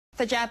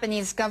The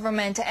Japanese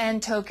government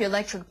and Tokyo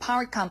Electric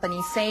Power Company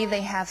say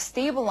they have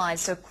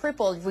stabilized the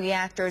crippled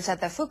reactors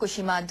at the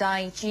Fukushima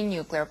dai-ichi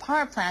nuclear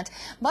power plant,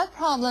 but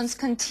problems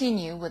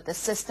continue with the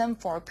system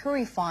for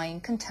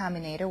purifying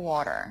contaminated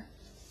water.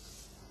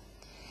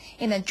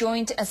 In a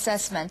joint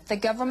assessment, the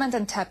government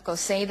and TEPCO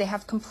say they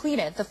have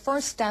completed the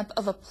first step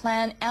of a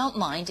plan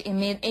outlined in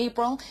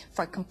mid-April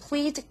for a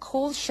complete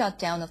cold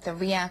shutdown of the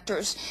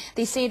reactors.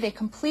 They say they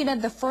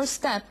completed the first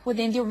step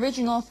within the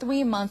original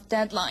 3-month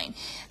deadline.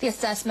 The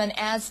assessment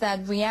adds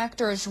that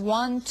reactors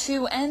 1,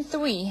 2, and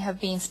 3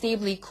 have been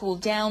stably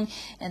cooled down,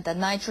 and that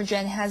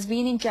nitrogen has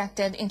been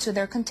injected into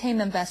their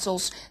containment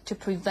vessels to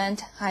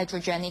prevent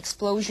hydrogen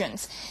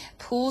explosions.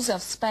 Pools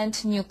of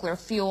spent nuclear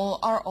fuel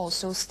are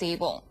also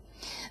stable.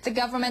 The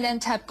government and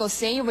TEPCO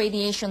say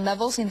radiation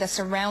levels in the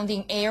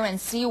surrounding air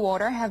and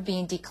seawater have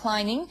been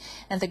declining,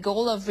 and the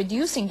goal of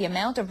reducing the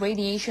amount of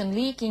radiation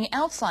leaking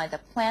outside the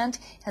plant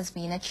has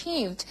been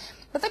achieved.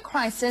 But the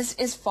crisis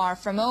is far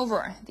from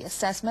over. The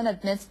assessment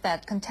admits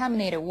that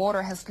contaminated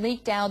water has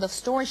leaked out of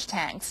storage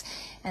tanks,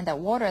 and that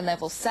water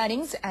level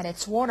settings at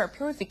its water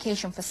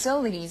purification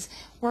facilities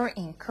were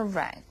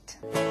incorrect.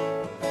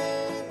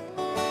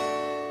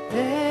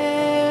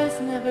 There's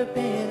never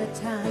been a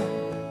time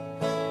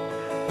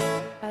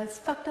as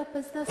fucked up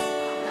as this.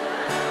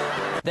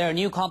 There are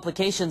new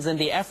complications in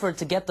the effort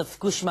to get the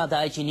Fukushima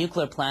dai-ichi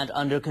nuclear plant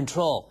under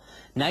control.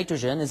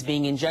 Nitrogen is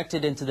being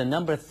injected into the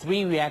number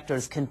 3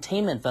 reactor's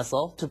containment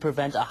vessel to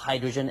prevent a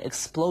hydrogen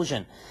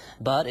explosion.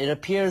 But it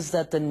appears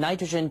that the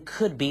nitrogen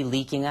could be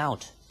leaking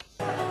out.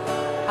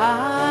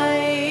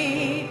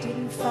 I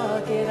didn't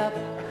fuck it up.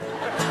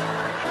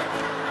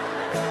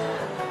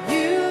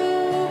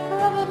 You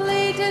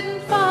probably didn't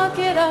fuck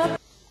it up.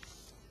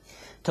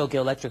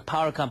 Tokyo Electric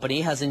Power Company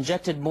has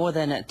injected more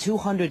than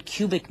 200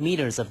 cubic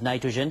meters of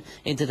nitrogen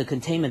into the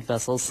containment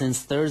vessel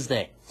since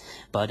Thursday.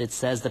 But it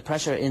says the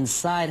pressure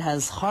inside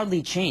has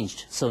hardly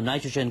changed, so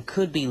nitrogen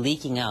could be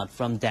leaking out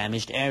from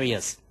damaged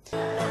areas.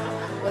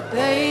 But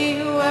they,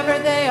 whoever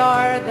they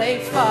are, they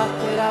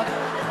fucked it up.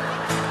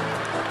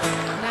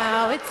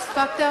 Now it's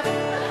fucked up.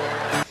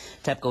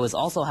 TEPCO is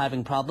also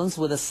having problems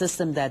with a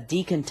system that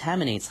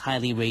decontaminates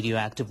highly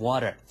radioactive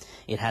water.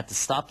 It had to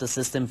stop the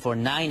system for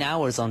 9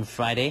 hours on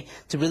Friday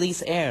to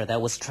release air that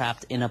was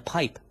trapped in a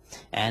pipe.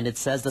 And it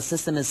says the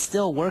system is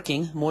still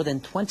working more than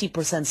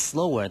 20%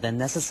 slower than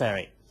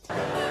necessary.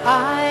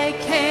 I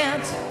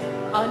can't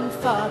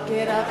unfuck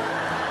it up.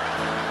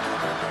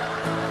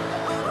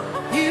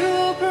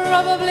 You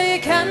probably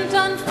can't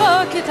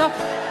unfuck it up.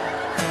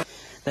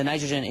 The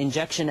nitrogen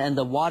injection and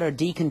the water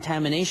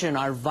decontamination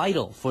are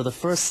vital for the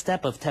first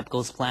step of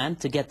TEPCO's plan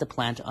to get the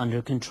plant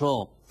under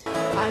control.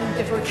 And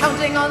if we're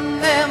counting on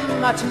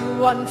them to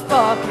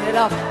unfuck it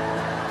up,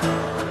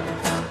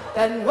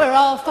 then we're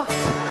all fucked.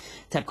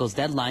 TEPCO's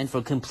deadline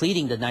for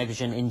completing the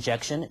nitrogen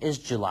injection is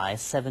July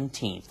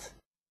 17th.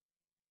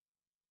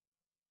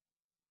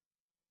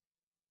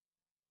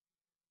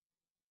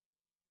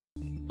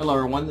 Hello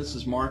everyone, this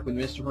is Mark with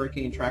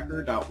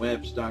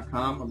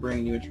MrHurricaneTracker.webs.com. I'm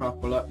bringing you a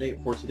tropical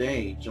update for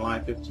today, July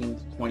 15th,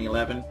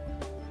 2011.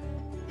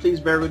 Please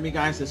bear with me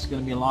guys, this is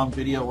going to be a long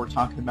video. We're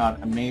talking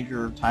about a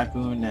major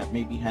typhoon that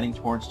may be heading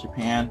towards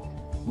Japan.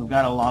 We've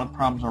got a lot of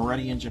problems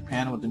already in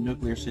Japan with the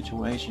nuclear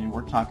situation.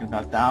 We're talking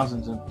about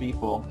thousands of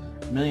people,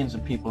 millions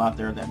of people out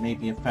there that may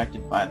be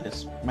affected by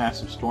this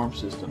massive storm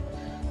system.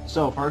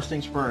 So first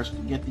things first,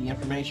 get the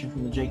information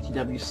from the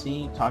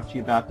JTWC, talk to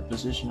you about the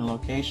position and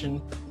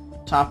location.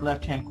 Top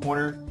left-hand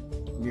corner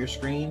of your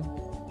screen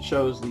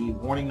shows the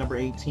warning number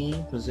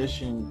 18,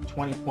 position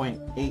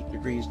 20.8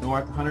 degrees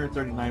north,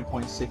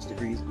 139.6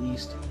 degrees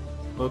east,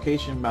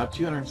 location about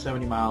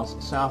 270 miles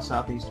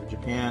south-southeast of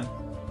Japan,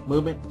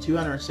 movement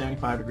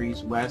 275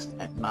 degrees west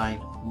at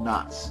 9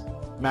 knots.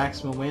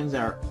 Maximum winds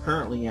are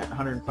currently at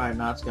 105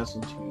 knots,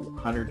 gusting to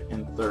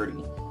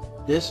 130.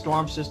 This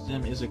storm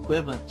system is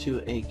equivalent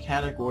to a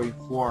Category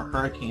 4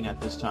 hurricane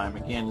at this time.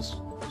 Again, this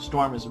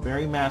storm is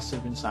very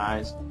massive in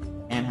size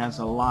and has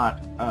a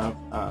lot of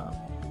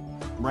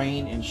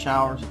rain and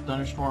showers and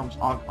thunderstorms,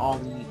 all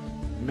the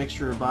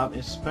mixture above.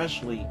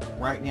 Especially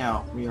right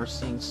now we are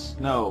seeing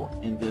snow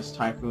in this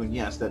typhoon.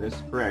 Yes, that is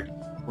correct,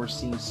 we're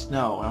seeing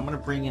snow. I'm going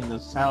to bring in the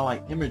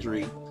satellite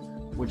imagery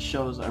which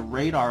shows a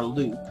radar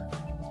loop,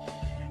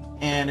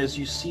 and as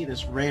you see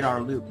this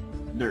radar loop,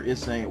 there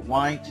is a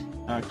white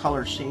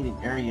color shaded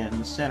area in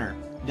the center.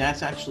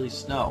 That's actually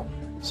snow.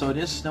 So it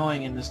is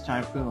snowing in this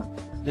typhoon.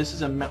 This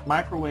is a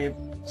microwave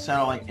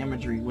satellite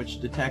imagery which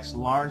detects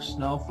large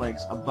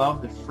snowflakes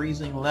above the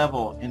freezing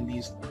level in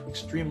these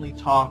extremely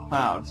tall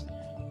clouds.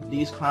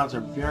 These clouds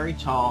are very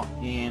tall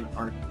and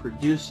are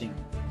producing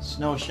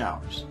snow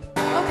showers.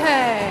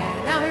 Okay,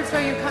 now here's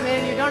where you come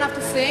in. You don't have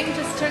to sing,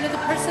 just turn to the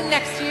person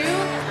next to you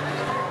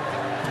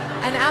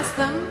and ask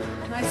them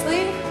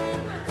nicely,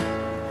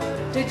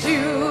 did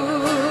you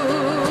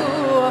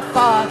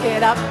fuck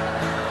it up?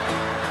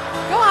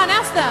 Go on,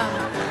 ask them.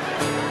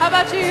 How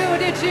about you?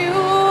 Did you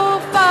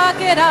fuck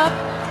it up?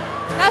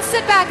 Now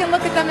sit back and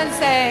look at them and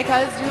say,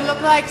 because you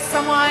look like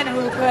someone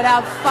who could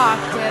have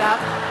fucked it up.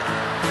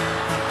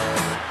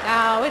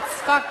 Now now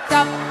it's fucked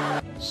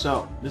up.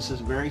 So this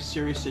is a very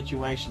serious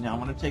situation. Now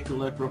I'm going to take a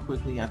look real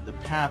quickly at the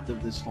path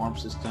of this storm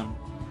system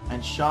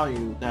and show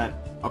you that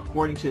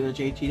according to the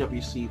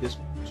JTWC, this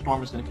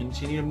storm is going to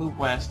continue to move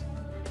west,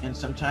 and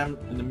sometime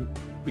in the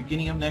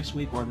beginning of next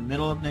week or the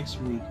middle of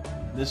next week,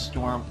 this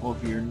storm will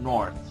veer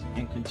north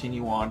and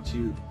continue on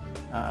to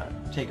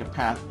take a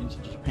path into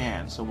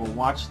Japan. So we'll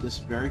watch this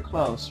very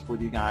close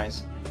with you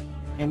guys.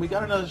 And we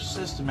got another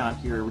system out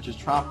here, which is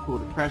Tropical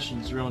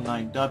Depression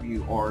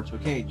 09W, or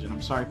Tokage, and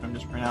I'm sorry if I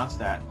mispronounced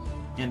that.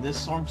 And this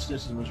storm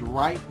system is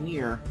right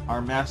near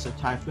our massive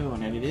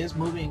typhoon, and it is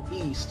moving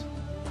east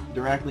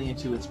directly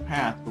into its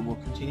path, but we'll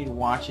continue to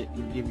watch it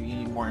and give you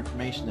any more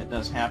information that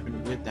does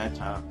happen with that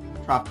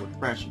tropical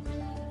depression.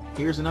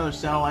 Here's another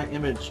satellite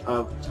image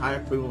of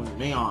Typhoon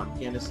Mayon.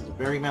 Again, this is a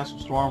very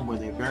massive storm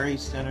with a very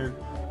centered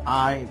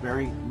eye,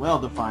 very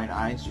well-defined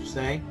eye, I should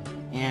say,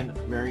 and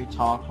very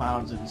tall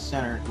clouds in the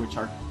center, which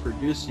are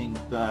producing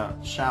the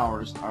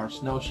showers, our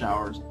snow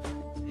showers,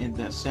 in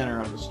the center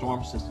of the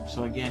storm system.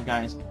 So again,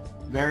 guys,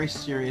 very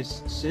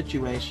serious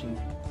situation,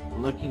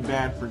 looking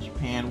bad for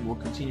Japan. We'll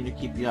continue to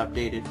keep you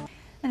updated.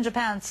 And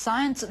Japan's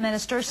science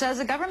minister says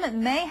the government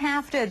may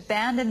have to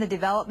abandon the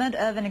development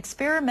of an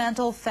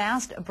experimental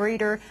fast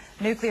breeder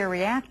nuclear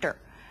reactor.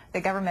 The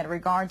government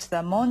regards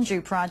the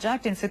Monju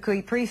project in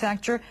Fukui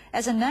Prefecture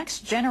as a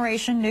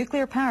next-generation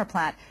nuclear power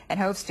plant and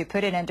hopes to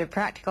put it into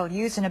practical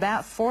use in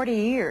about 40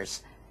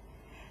 years.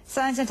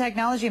 Science and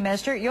Technology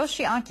Minister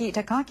Yoshiaki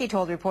Takaki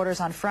told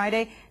reporters on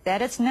Friday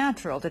that it's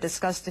natural to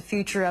discuss the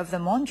future of the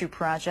Monju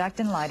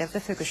project in light of the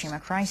Fukushima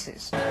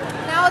crisis.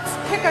 Now let's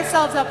pick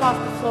ourselves up off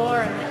the floor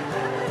and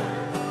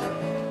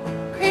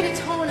create a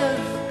tone of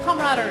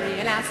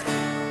camaraderie and ask,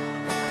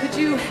 could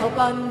you help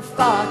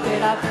unfuck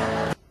it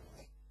up?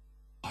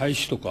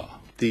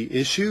 The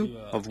issue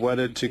of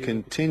whether to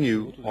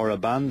continue or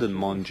abandon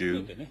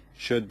Monju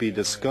should be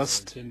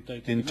discussed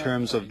in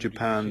terms of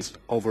Japan's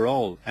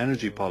overall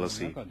energy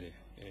policy.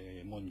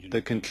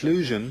 The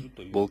conclusion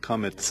will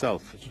come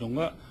itself.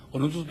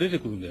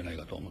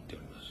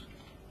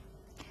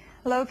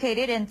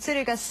 Located in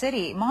Tsuruga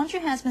City,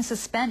 Monju has been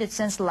suspended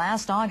since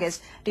last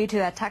August due to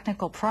a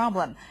technical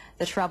problem.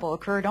 The trouble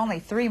occurred only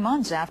 3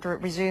 months after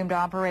it resumed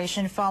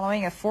operation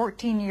following a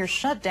 14-year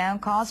shutdown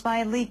caused by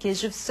a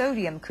leakage of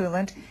sodium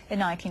coolant in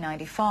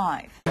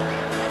 1995.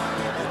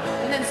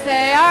 And then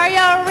say, are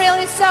you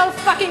really so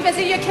fucking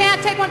busy you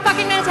can't take 1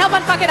 fucking minute to help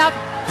unfuck it up?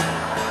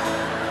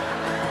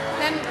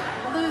 Then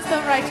lose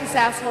the righteous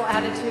asshole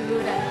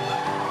attitude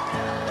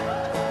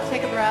and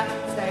take a breath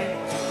and say,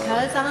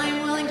 because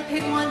I'm willing to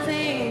pick one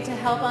thing to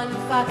help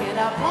unfuck it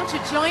up. Won't you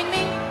join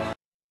me?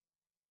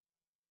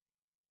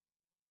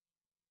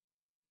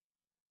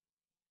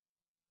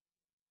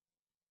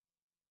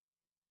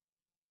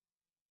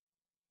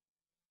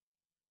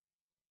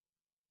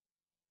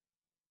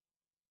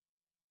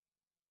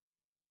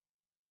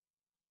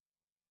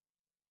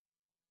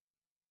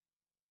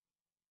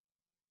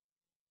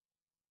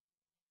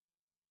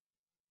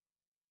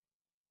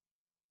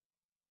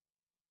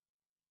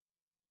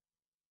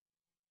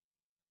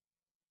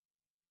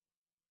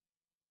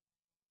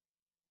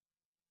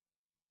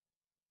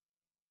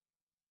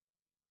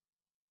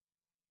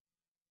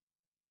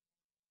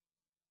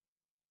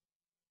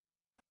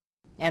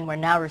 And we're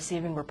now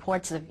receiving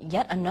reports of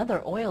yet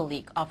another oil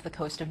leak off the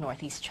coast of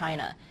northeast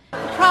China. The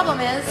problem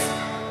is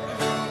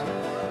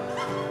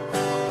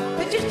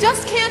that you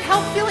just can't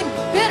help feeling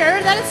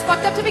bitter that it's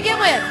fucked up to begin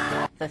with.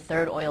 The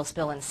third oil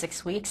spill in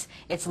 6 weeks,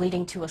 it's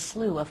leading to a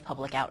slew of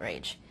public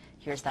outrage.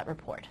 Here's that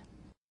report.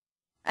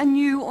 A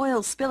new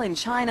oil spill in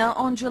China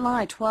on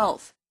July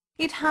 12th.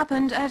 It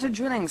happened at a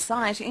drilling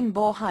site in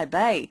Bohai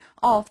Bay,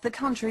 off the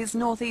country's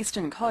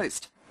northeastern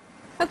coast.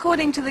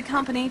 According to the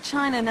company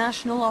China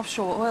National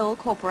Offshore Oil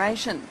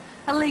Corporation,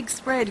 a leak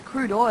spread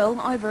crude oil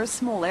over a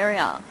small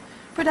area.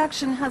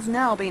 Production has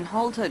now been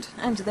halted,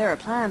 and there are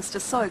plans to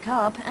soak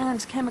up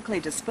and chemically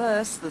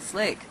disperse the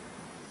slick.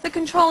 The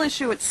control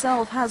issue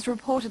itself has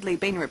reportedly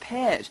been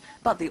repaired,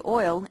 but the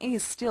oil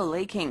is still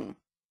leaking.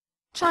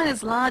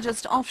 China's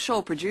largest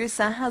offshore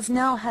producer has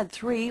now had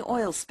 3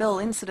 oil spill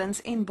incidents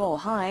in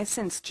Bohai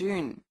since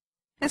June.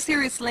 A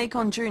serious leak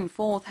on June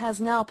 4th has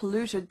now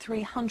polluted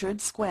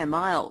 300 square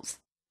miles.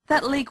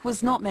 That leak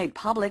was not made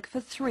public for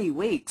 3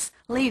 weeks,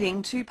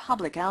 leading to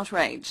public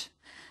outrage.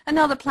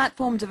 Another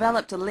platform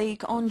developed a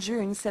leak on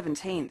June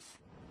 17th.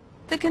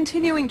 The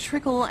continuing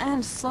trickle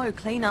and slow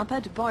cleanup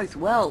at both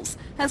wells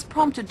has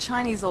prompted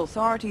Chinese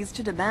authorities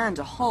to demand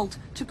a halt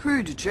to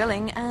crude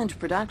drilling and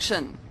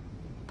production.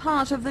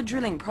 Part of the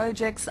drilling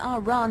projects are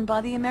run by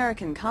the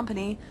American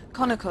company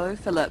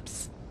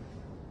ConocoPhillips.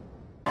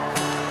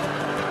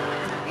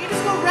 You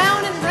just go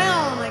round and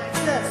round like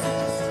this.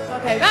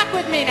 Okay, back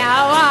with me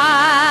now.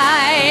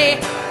 I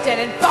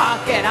didn't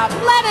fuck it up.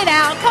 Let it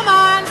out. Come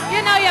on.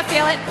 You know you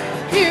feel it.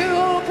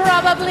 You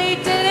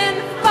probably didn't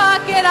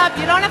fuck it up.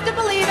 You don't have to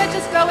believe it.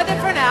 Just go with it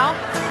for now.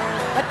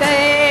 But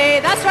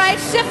that's right,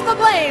 shift the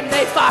blame.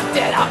 They fucked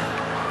it up.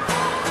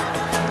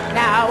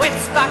 Now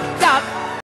it's fucked up.